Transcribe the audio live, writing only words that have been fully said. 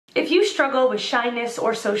If you struggle with shyness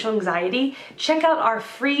or social anxiety, check out our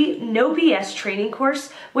free No BS training course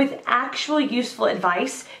with actual useful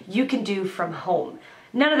advice you can do from home.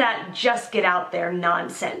 None of that just get out there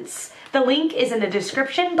nonsense. The link is in the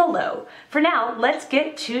description below. For now, let's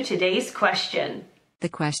get to today's question. The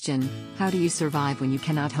question, how do you survive when you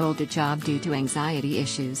cannot hold a job due to anxiety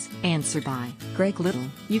issues? Answered by Greg Little.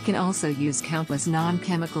 You can also use countless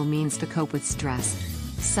non-chemical means to cope with stress.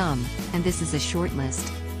 Some, and this is a short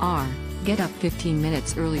list, are: get up 15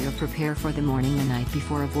 minutes earlier, prepare for the morning the night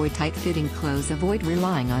before, avoid tight-fitting clothes, avoid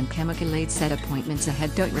relying on chemical aid, set appointments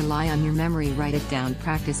ahead, don't rely on your memory, write it down,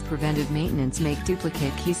 practice preventive maintenance, make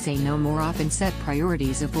duplicate keys, say no more often, set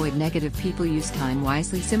priorities, avoid negative people, use time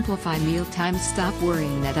wisely, simplify meal times, stop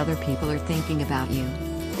worrying that other people are thinking about you.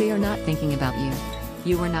 They are not thinking about you.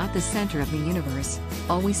 You are not the center of the universe.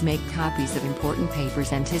 Always make copies of important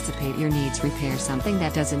papers, anticipate your needs, repair something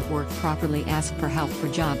that doesn't work properly, ask for help for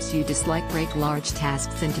jobs you dislike, break large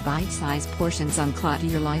tasks into bite-sized portions, unclutter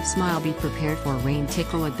your life, smile, be prepared for rain,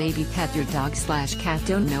 tickle a baby, pet your dog/cat,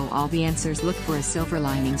 don't know all the answers, look for a silver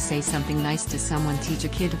lining, say something nice to someone, teach a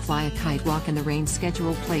kid to fly a kite, walk in the rain,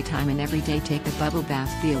 schedule playtime and every day, take a bubble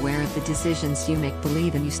bath, be aware of the decisions you make,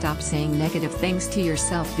 believe in you, stop saying negative things to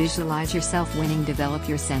yourself, visualize yourself winning, develop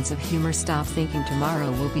your sense of humor, stop thinking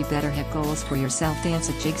tomorrow will be better, have goals for yourself, dance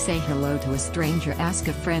a jig, say hello to a stranger, ask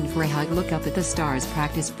a friend for a hug, look up at the stars,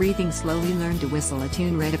 practice breathing slowly, learn to whistle a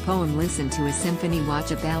tune, read a poem, listen to a symphony, watch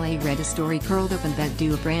a ballet, read a story, curled up in bed,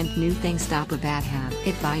 do a brand new thing, stop a bad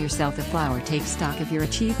habit, buy yourself a flower, take stock of your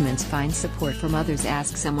achievements, find support from others,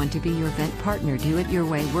 ask someone to be your event partner, do it your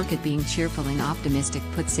way, work at being cheerful and optimistic,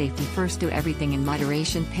 put safety first, do everything in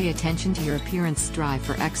moderation, pay attention to your appearance, strive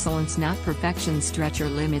for excellence not perfection, stretch your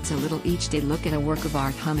limits a little each day, look at a work of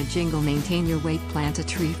art, hum a jingle, maintain your weight, plant a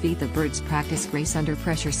tree, feed the birds, practice grace under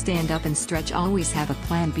pressure, stand up and stretch, always have a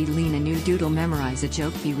plan, be lean, a new doodle, memorize a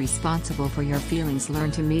joke, be responsible for your feelings,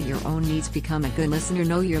 learn to meet your own needs, become a good listener,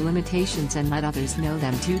 know your limitations and let others know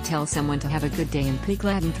them too, tell someone to have a good day and be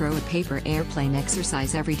glad, and throw a paper airplane,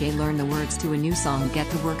 exercise every day, learn the words to a new song, get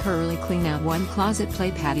to work early, clean out one closet,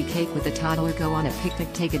 play patty cake with a toddler, go on a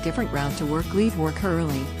picnic, take a different route to work, leave work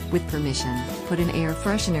early, with permission, put an air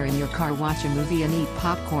freshener in your car, watch a movie and eat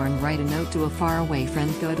popcorn, write a note to a faraway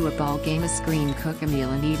friend, go to a ball game, a screen, cook a meal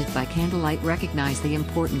and eat it by candlelight, recognize the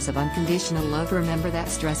importance of unconditional love, remember that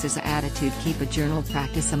stress is an attitude, keep a journal,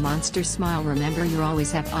 practice a monster smile, remember you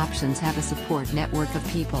always have options, have a support network of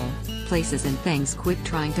people, places and things, quit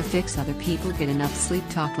trying to fix other people, get enough sleep,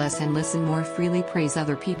 talk less and listen more freely, praise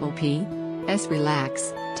other people, P.S.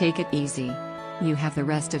 relax, take it easy. You have the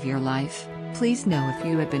rest of your life. Please know if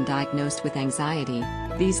you have been diagnosed with anxiety,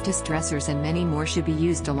 these distressors and many more should be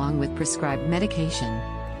used along with prescribed medication.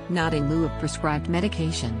 Not in lieu of prescribed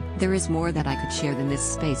medication. There is more that I could share than this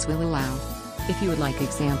space will allow. If you would like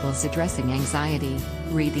examples addressing anxiety,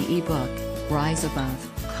 read the ebook, Rise Above,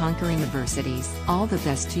 Conquering Adversities. All the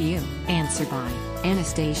best to you. Answered by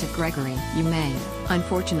Anastasia Gregory. You may,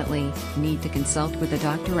 unfortunately, need to consult with a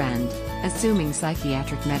doctor and, assuming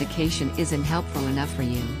psychiatric medication isn't helpful enough for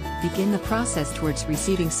you, begin the process towards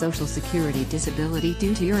receiving Social Security disability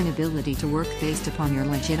due to your inability to work based upon your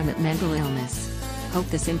legitimate mental illness. Hope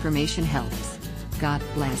this information helps. God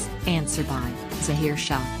bless. Answered by Zahir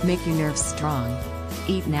Shah. Make your nerves strong.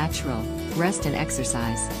 Eat natural, rest and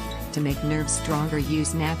exercise. To make nerves stronger,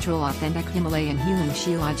 use natural authentic Himalayan healing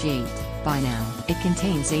Shilajit. By now, it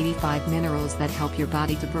contains 85 minerals that help your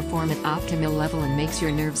body to perform at optimal level and makes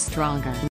your nerves stronger.